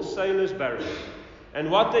old sailors' barracks. And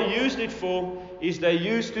what they used it for is they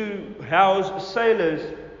used to house sailors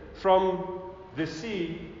from the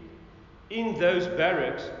sea in those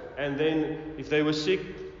barracks. And then if they were sick,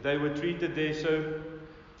 they were treated there. So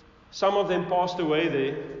some of them passed away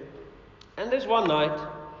there. And there's one night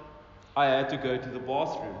I had to go to the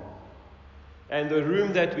bathroom. And the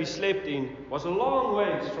room that we slept in was a long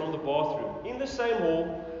ways from the bathroom. In the same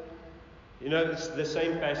hall, it's the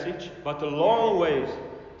same passage, but a long ways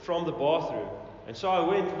from the bathroom. And so I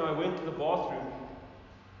went to the bathroom.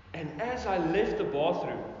 And as I left the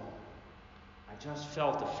bathroom, I just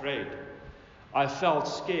felt afraid. I felt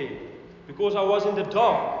scared because I was in the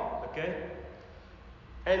dark, okay?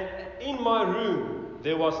 And in my room,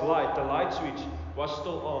 there was light. The light switch was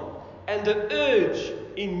still on. And the urge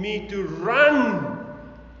in me to run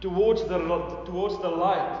towards the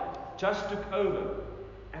light just took over.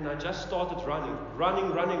 And I just started running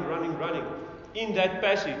in that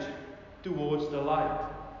passage towards the light.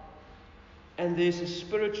 And there's a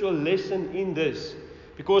spiritual lesson in this.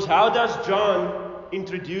 Because how does John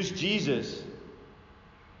introduce Jesus?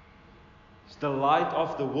 It's the light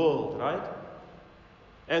of the world, right?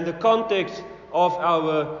 And the context of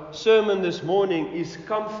our sermon this morning is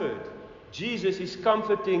comfort. Jesus is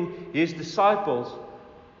comforting his disciples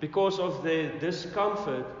because of their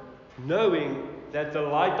discomfort, knowing that the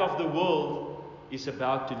light of the world is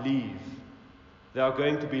about to leave. They are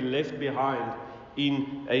going to be left behind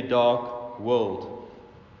in a dark world.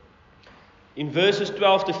 In verses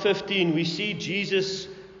 12 to 15, we see Jesus,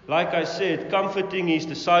 like I said, comforting his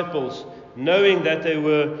disciples, knowing that they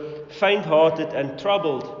were faint-hearted and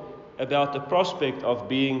troubled about the prospect of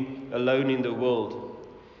being alone in the world.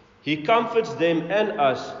 He comforts them and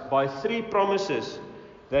us by 3 promises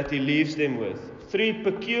that he leaves them with. 3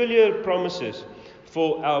 peculiar promises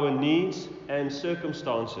for our needs and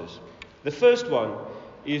circumstances. The first one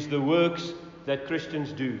is the works that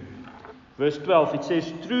Christians do. Verse 12, it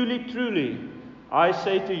says, "Truly, truly, I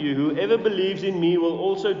say to you, whoever believes in me will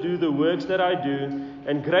also do the works that I do,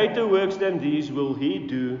 and greater works than these will he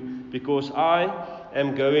do, because I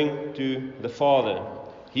am going to the Father."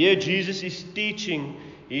 Here Jesus is teaching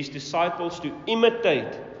his disciples to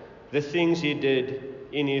imitate the things he did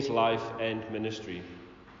in his life and ministry.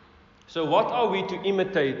 So what are we to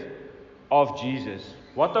imitate of Jesus?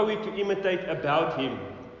 What are we to imitate about him?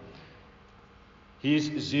 His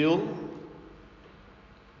zeal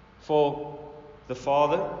for the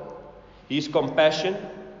Father, his compassion,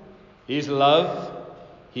 his love,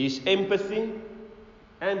 his empathy,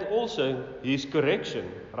 and also his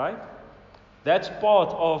correction, right? That's part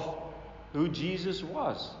of who Jesus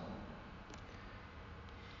was.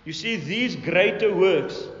 You see, these greater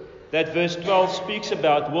works that verse 12 speaks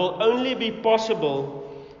about will only be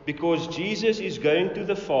possible because Jesus is going to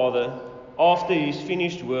the Father after his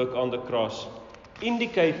finished work on the cross,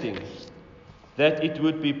 indicating that it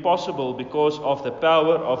would be possible because of the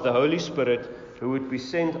power of the Holy Spirit who would be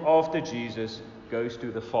sent after Jesus goes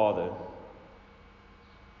to the Father.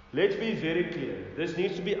 Let's be very clear. This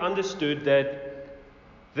needs to be understood that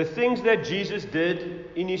the things that Jesus did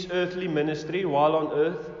in his earthly ministry while on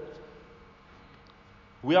earth,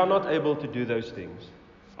 we are not able to do those things.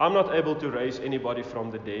 I'm not able to raise anybody from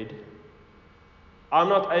the dead. I'm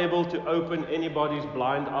not able to open anybody's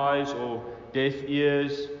blind eyes or deaf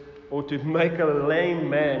ears, or to make a lame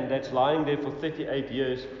man that's lying there for 38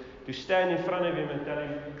 years, to stand in front of him and tell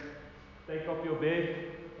him, take up your bed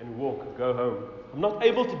and walk, go home. I'm not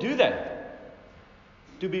able to do that.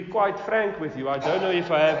 To be quite frank with you, I don't know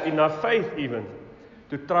if I have enough faith even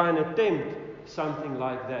to try and attempt something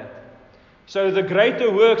like that. So the greater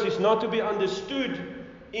works is not to be understood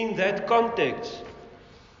in that context.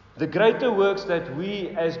 The greater works that we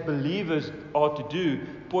as believers are to do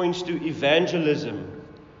points to evangelism,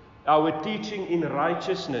 our teaching in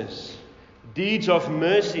righteousness, deeds of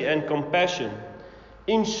mercy and compassion.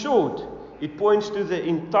 In short, it points to the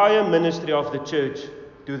entire ministry of the church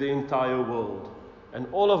to the entire world. And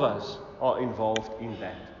all of us are involved in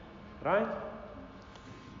that. Right?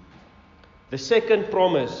 The second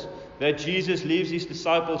promise that Jesus leaves his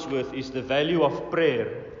disciples with is the value of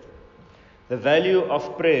prayer. The value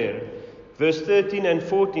of prayer. verse 13 and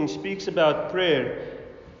 14 speaks about prayer.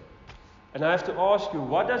 And I have to ask you,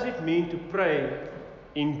 what does it mean to pray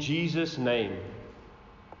in Jesus' name?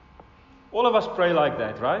 All of us pray like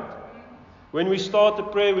that, right? When we start the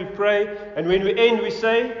prayer, we pray, and when we end, we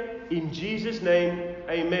say, in Jesus' name,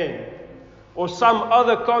 amen. Or some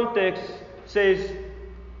other context says,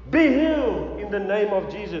 be healed in the name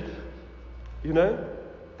of Jesus. You know,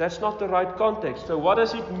 that's not the right context. So what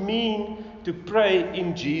does it mean to pray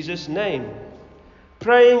in Jesus' name?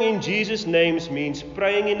 Praying in Jesus' name means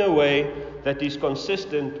praying in a way that is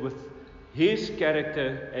consistent with His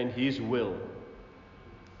character and His will.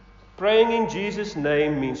 Praying in Jesus'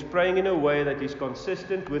 name means praying in a way that is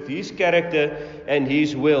consistent with His character and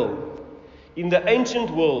His will. In the ancient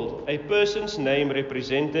world, a person's name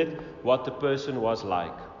represented what the person was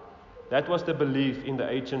like. That was the belief in the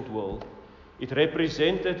ancient world. It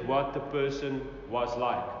represented what the person was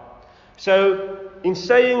like. So, in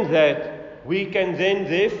saying that, we can then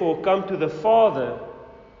therefore come to the Father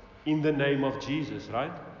in the name of Jesus,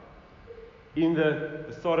 right? In the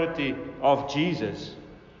authority of Jesus.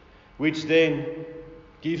 Which then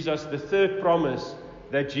gives us the third promise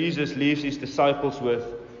that Jesus leaves His disciples with,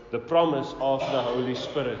 the promise of the Holy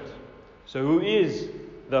Spirit. So who is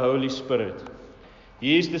the Holy Spirit?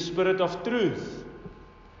 He is the Spirit of truth.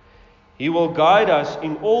 He will guide us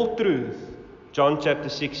in all truth. John chapter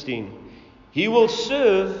 16. He will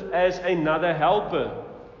serve as another helper.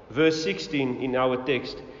 Verse 16 in our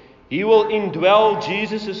text. He will indwell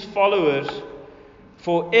Jesus' followers,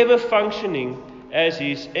 forever functioning as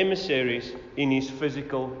His emissaries in His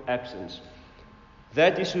physical absence.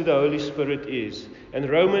 That is who the Holy Spirit is. And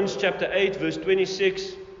Romans chapter 8 verse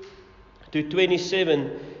 26 to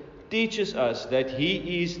 27 teaches us that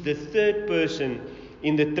He is the third person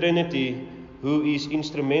in the Trinity who is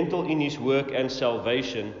instrumental in His work and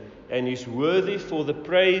salvation, and is worthy for the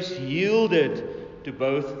praise yielded to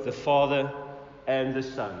both the Father and the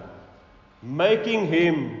Son, making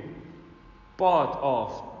Him part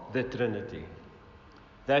of the Trinity.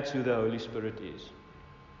 That's who the Holy Spirit is.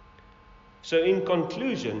 So in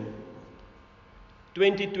conclusion,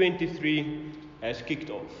 2023 has kicked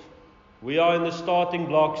off. We are in the starting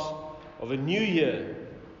blocks of a new year.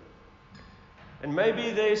 And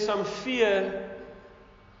maybe there is some fear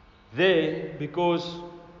there because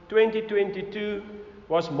 2022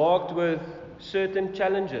 was marked with certain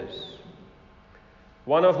challenges.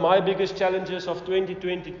 One of my biggest challenges of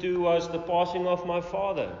 2022 was the passing of my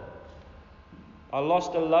father. I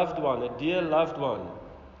lost a loved one, a dear loved one.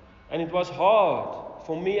 And it was hard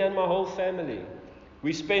for me and my whole family.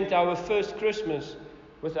 We spent our first Christmas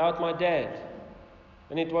without my dad.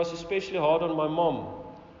 And it was especially hard on my mom.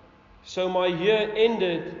 So my year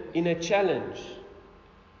ended in a challenge.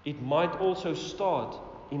 It might also start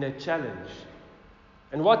in a challenge.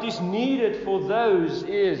 And what is needed for those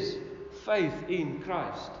is faith in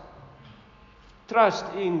Christ. Trust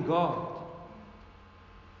in God.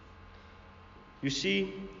 You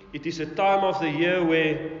see, it is a time of the year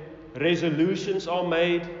where resolutions are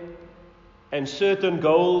made and certain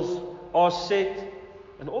goals are set,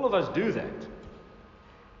 and all of us do that.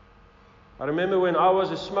 I remember when I was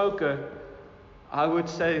a smoker, I would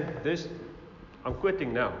say, I'm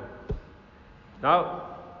quitting now.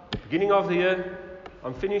 Now, beginning of the year,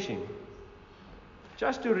 I'm finishing.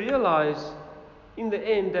 Just to realize in the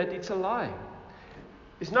end that it's a lie.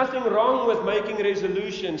 There's nothing wrong with making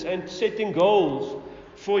resolutions and setting goals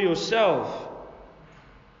for yourself.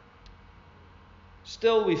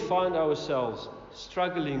 Still, we find ourselves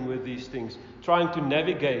struggling with these things, trying to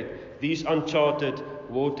navigate these uncharted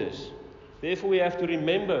waters. Therefore, we have to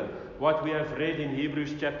remember what we have read in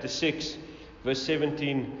Hebrews chapter 6, verse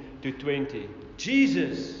 17 to 20.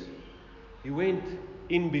 Jesus, He went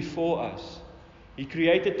in before us. He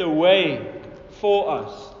created a way for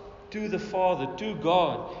us to the Father, to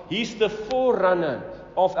God. He's the forerunner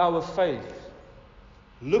of our faith.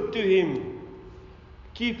 Look to Him.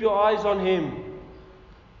 Keep your eyes on Him.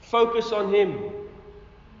 Focus on Him.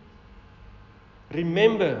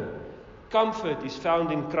 Remember, comfort is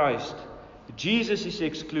found in Christ. Jesus is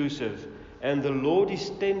exclusive, and the Lord is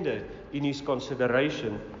tender in His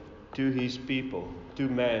consideration to His people, to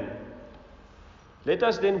man. Let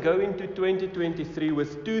us then go into 2023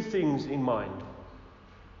 with two things in mind.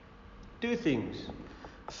 Two things.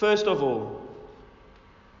 First of all,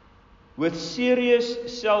 with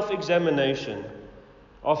serious self-examination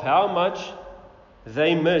of how much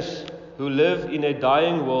they miss who live in a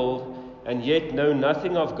dying world and yet know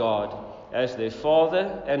nothing of God as their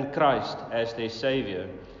Father and Christ as their Savior.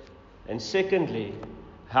 And secondly,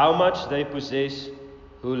 how much they possess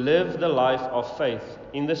who live the life of faith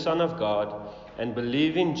in the Son of God and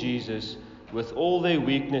believe in Jesus with all their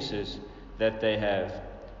weaknesses that they have,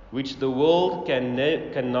 which the world can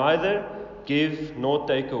neither give nor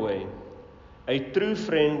take away. A true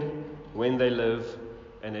friend when they live,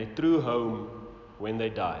 and a true home when they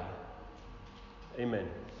die. Amen.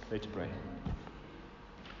 Let's pray.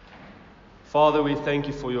 Father, we thank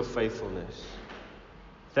you for your faithfulness.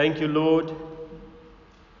 Thank you, Lord,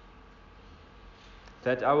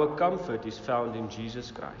 that our comfort is found in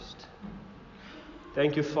Jesus Christ.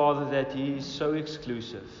 Thank you, Father, that He is so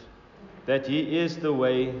exclusive, that He is the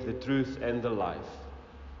way, the truth, and the life.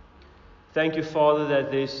 Thank you, Father,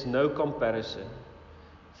 that there's no comparison.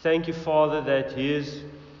 Thank you, Father, that His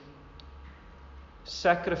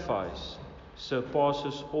sacrifice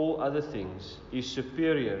surpasses all other things, is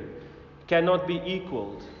superior, cannot be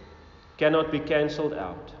equaled, cannot be cancelled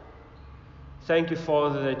out. Thank you,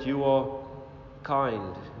 Father, that you are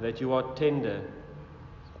kind, that you are tender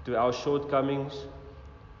to our shortcomings.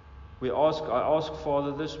 I ask,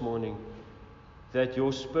 Father, this morning that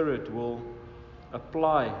your Spirit will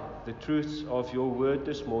apply the truths of your word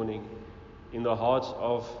this morning in the hearts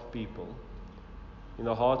of people, in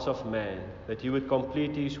the hearts of man, that he would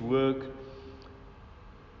complete his work,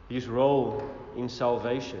 his role in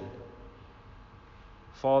salvation.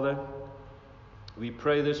 Father, we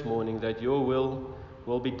pray this morning that your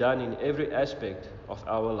will be done in every aspect of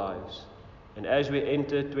our lives. And as we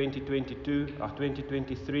enter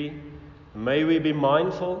 2023, may we be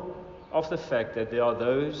mindful of the fact that there are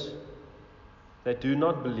those that do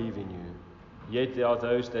not believe in you, yet there are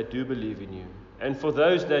those that do believe in you. And for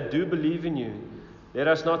those that do believe in you, let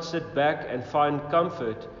us not sit back and find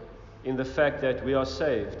comfort in the fact that we are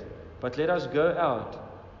saved, but let us go out.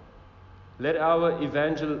 Let our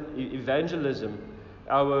evangelism,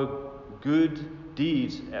 our good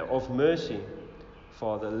deeds of mercy,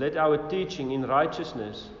 Father, let our teaching in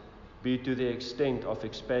righteousness be to the extent of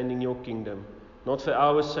expanding your kingdom, not for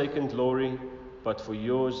our sake and glory, but for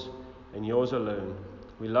yours and yours alone.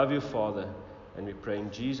 We love you, Father, and we pray in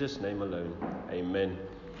Jesus' name alone. Amen.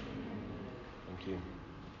 Thank you.